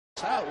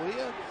Out, will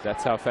you?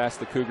 That's how fast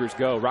the Cougars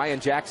go. Ryan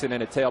Jackson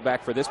in a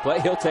tailback for this play.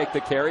 He'll take the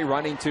carry,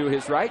 running to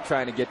his right,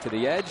 trying to get to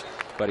the edge,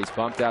 but he's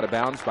bumped out of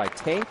bounds by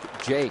Tank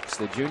Jakes,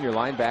 the junior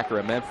linebacker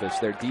of Memphis,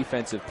 their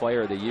defensive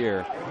player of the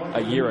year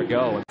a year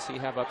ago. And he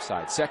have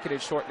upside. Second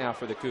and short now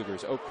for the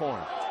Cougars.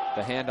 O'Corn,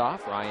 the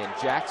handoff. Ryan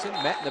Jackson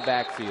met in the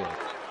backfield.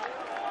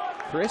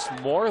 Chris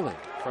Moreland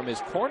from his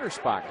corner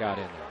spot got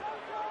in there.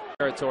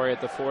 Territory at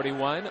the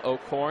 41.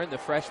 O'Corn, the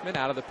freshman,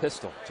 out of the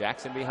pistol.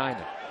 Jackson behind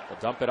him. They'll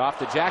dump it off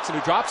to Jackson,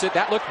 who drops it.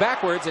 That looked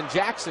backwards, and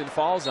Jackson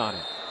falls on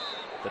it.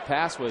 The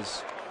pass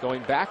was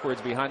going backwards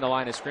behind the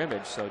line of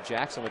scrimmage, so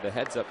Jackson with the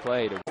heads-up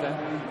play. To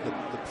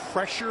the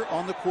pressure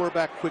on the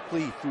quarterback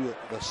quickly through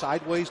the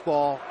sideways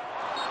ball.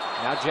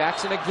 Now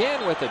Jackson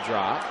again with a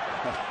drop.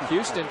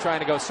 Houston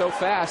trying to go so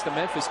fast, the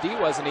Memphis D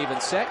wasn't even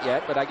set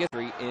yet, but I guess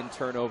 3 in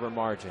turnover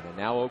margin. And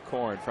now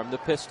O'Corn from the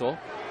pistol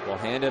will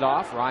hand it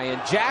off. Ryan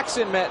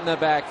Jackson met in the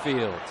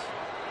backfield.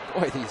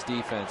 Boy, these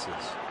defenses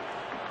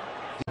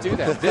do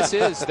that. This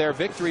is their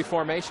victory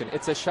formation.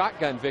 It's a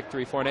shotgun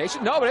victory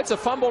formation. No, but it's a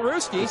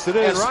fumble-rooski. Yes, it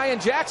is. And Ryan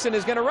Jackson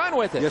is going to run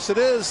with it. Yes, it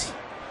is.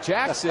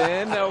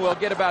 Jackson will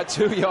get about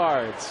 2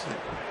 yards.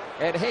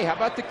 And hey, how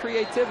about the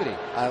creativity?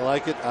 I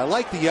like it. I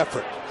like the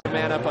effort.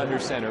 Man up under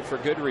center for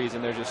good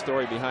reason. There's a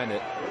story behind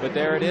it. But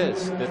there it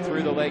is. The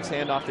through the legs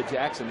handoff to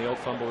Jackson, the old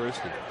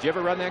fumble-rooski. Did you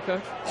ever run that,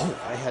 Coach?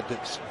 Oh, I had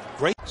this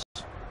great.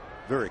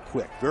 Very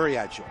quick, very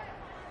agile.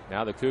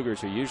 Now the Cougars,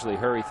 who usually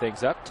hurry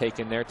things up,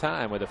 taking their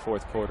time with a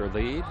fourth quarter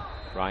lead.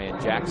 Ryan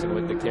Jackson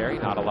with the carry.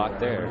 Not a lot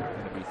there.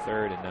 Going to be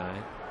 3rd and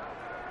 9.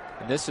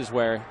 And this is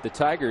where the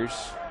Tigers,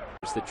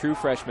 it's the true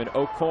freshman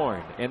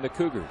O'Corn and the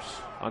Cougars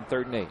on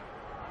 3rd and 8.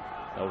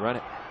 They'll run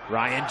it.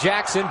 Ryan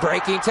Jackson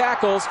breaking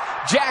tackles.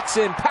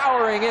 Jackson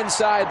powering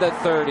inside the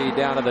 30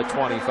 down to the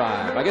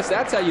 25. I guess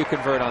that's how you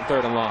convert on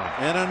 3rd and long.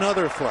 And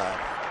another flag.